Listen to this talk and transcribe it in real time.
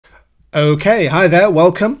Okay, hi there,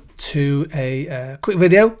 welcome to a quick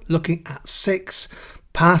video looking at 6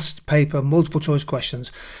 past paper multiple choice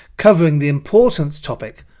questions covering the important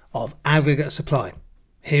topic of aggregate supply.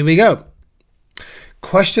 Here we go.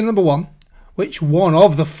 Question number 1. Which one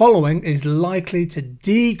of the following is likely to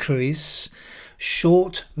decrease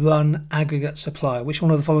short run aggregate supply? Which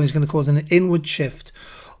one of the following is going to cause an inward shift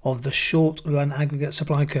of the short run aggregate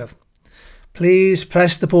supply curve? Please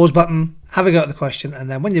press the pause button, have a go at the question, and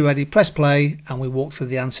then when you're ready, press play and we walk through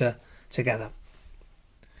the answer together.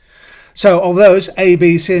 So of those, A,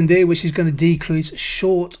 B, C and D, which is going to decrease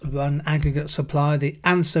short run aggregate supply, the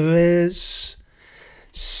answer is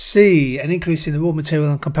C, an increase in the raw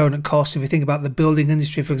material and component costs. If you think about the building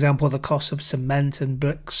industry, for example, the cost of cement and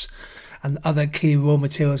bricks and other key raw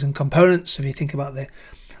materials and components. If you think about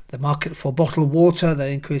the market for bottled water,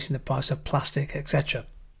 they're increasing the price of plastic, etc.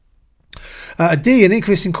 D, an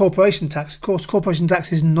increase in corporation tax. Of course, corporation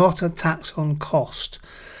tax is not a tax on cost,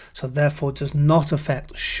 so therefore does not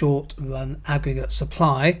affect short run aggregate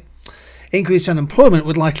supply. Increased unemployment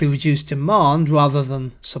would likely reduce demand rather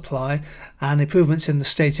than supply, and improvements in the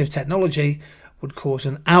state of technology would cause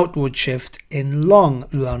an outward shift in long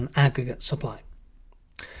run aggregate supply.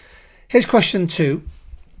 Here's question 2.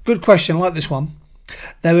 Good question, I like this one.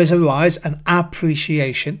 There is a rise and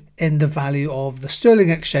appreciation in the value of the sterling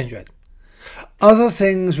exchange rate. Other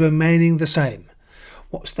things remaining the same,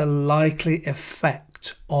 what's the likely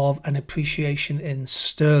effect of an appreciation in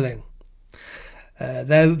sterling?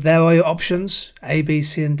 There are your options, A, B,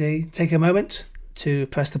 C and D. Take a moment to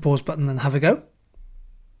press the pause button and have a go.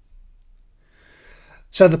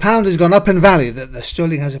 So the pound has gone up in value, that the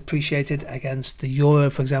sterling has appreciated against the euro,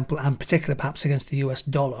 for example, and particularly perhaps against the US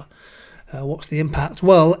dollar. What's the impact?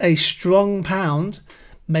 Well, a strong pound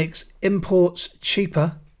makes imports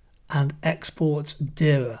cheaper and exports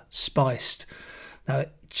dearer, spiced. Now,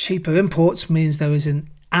 cheaper imports means there is an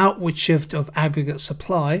outward shift of aggregate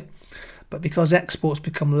supply, but because exports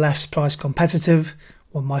become less price competitive,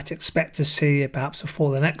 one might expect to see perhaps a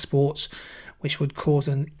fall in exports, which would cause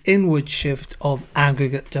an inward shift of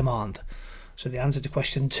aggregate demand. So the answer to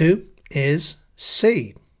question 2 is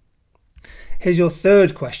C. Here's your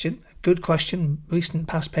third question. A good question, recent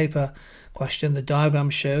past paper question. The diagram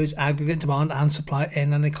shows aggregate demand and supply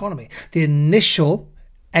in an economy. The initial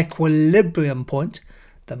equilibrium point,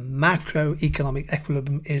 the macroeconomic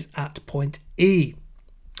equilibrium, is at point E.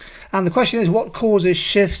 And the question is, what causes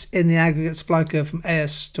shifts in the aggregate supply curve from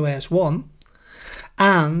AS to AS1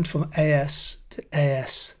 and from AS to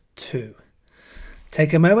AS2?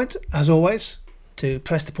 Take a moment, as always, to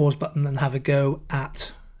press the pause button and have a go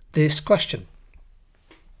at this question.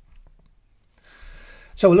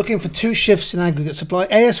 So we're looking for 2 shifts in aggregate supply.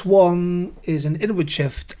 AS1 is an inward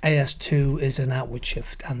shift, AS2 is an outward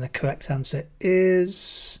shift, and the correct answer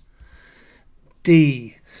is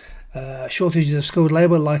D. Shortages of skilled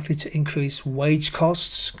labour likely to increase wage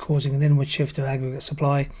costs, causing an inward shift of aggregate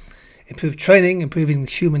supply. Improved training, improving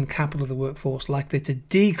the human capital of the workforce, likely to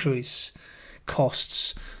decrease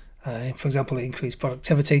costs, for example, increase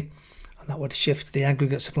productivity, and that would shift the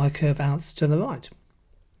aggregate supply curve out to the right.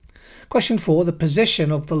 Question 4, the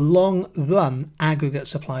position of the long run aggregate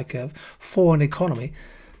supply curve for an economy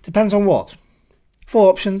depends on what? 4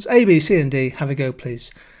 options, A, B, C and D. Have a go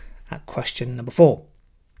please at question number 4.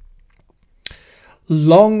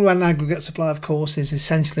 Long run aggregate supply, of course, is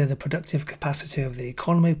essentially the productive capacity of the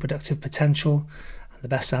economy, productive potential, and the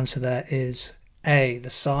best answer there is A, the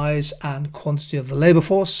size and quantity of the labour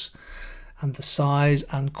force and the size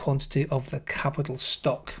and quantity of the capital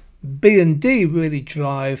stock. B and D really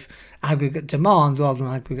drive aggregate demand rather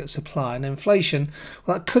than aggregate supply, and inflation,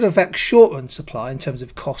 well, that could affect short run supply in terms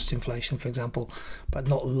of cost inflation, for example, but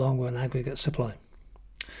not long run aggregate supply.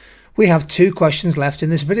 We have 2 questions left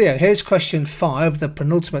in this video. Here's question 5, the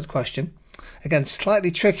penultimate question. Again,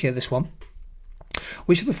 slightly trickier, this one.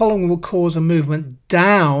 Which of the following will cause a movement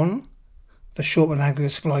down the short run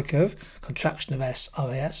aggregate supply curve, contraction of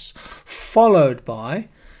SRAS, followed by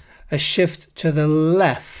a shift to the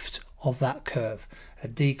left of that curve, a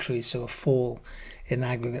decrease or a fall in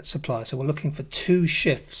aggregate supply? So we're looking for 2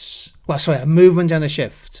 shifts. Well, sorry, a movement and a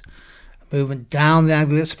shift. A movement down the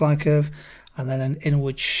aggregate supply curve and then an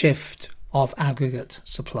inward shift of aggregate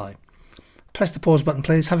supply. Press the pause button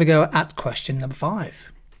please, have a go at question number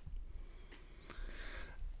 5.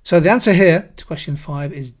 So the answer here to question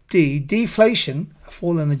 5 is D. Deflation, a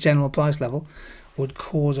fall in the general price level, would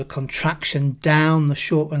cause a contraction down the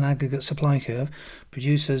short run aggregate supply curve.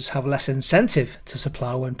 Producers have less incentive to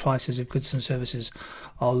supply when prices of goods and services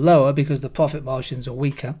are lower because the profit margins are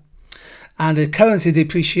weaker. And a currency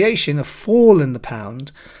depreciation, a fall in the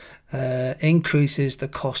pound, increases the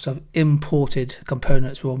cost of imported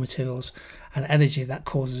components, raw materials and energy. That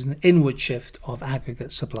causes an inward shift of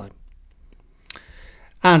aggregate supply.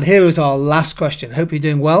 And here is our last question. Hope you're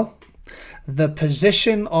doing well. The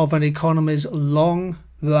position of an economy's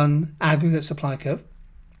long-run aggregate supply curve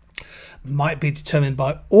might be determined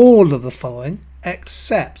by all of the following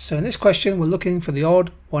except, so in this question we're looking for the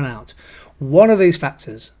odd one out. One of these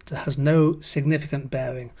factors that has no significant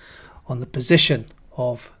bearing on the position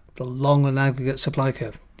of the long-run aggregate supply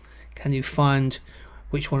curve. Can you find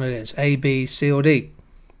which one it is? A, B, C or D?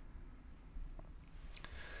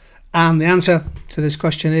 And the answer to this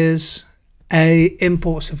question is A,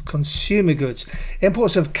 imports of consumer goods.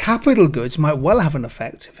 Imports of capital goods might well have an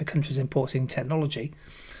effect if a country is importing technology.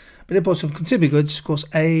 But imports of consumer goods, of course,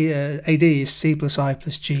 AD is C plus I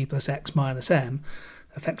plus G plus X minus M,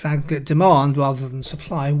 affects aggregate demand rather than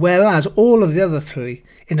supply, whereas all of the other three,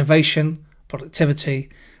 innovation, productivity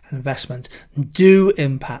and investment, do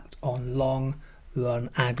impact on long-run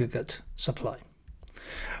aggregate supply.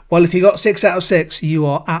 Well, if you got 6 out of 6, you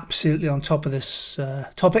are absolutely on top of this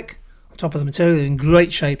topic, on top of the material, in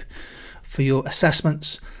great shape for your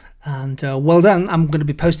assessments. And well done. I'm going to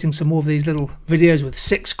be posting some more of these little videos with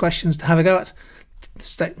 6 questions to have a go at.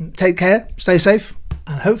 Take care, stay safe,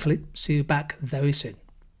 and hopefully see you back very soon.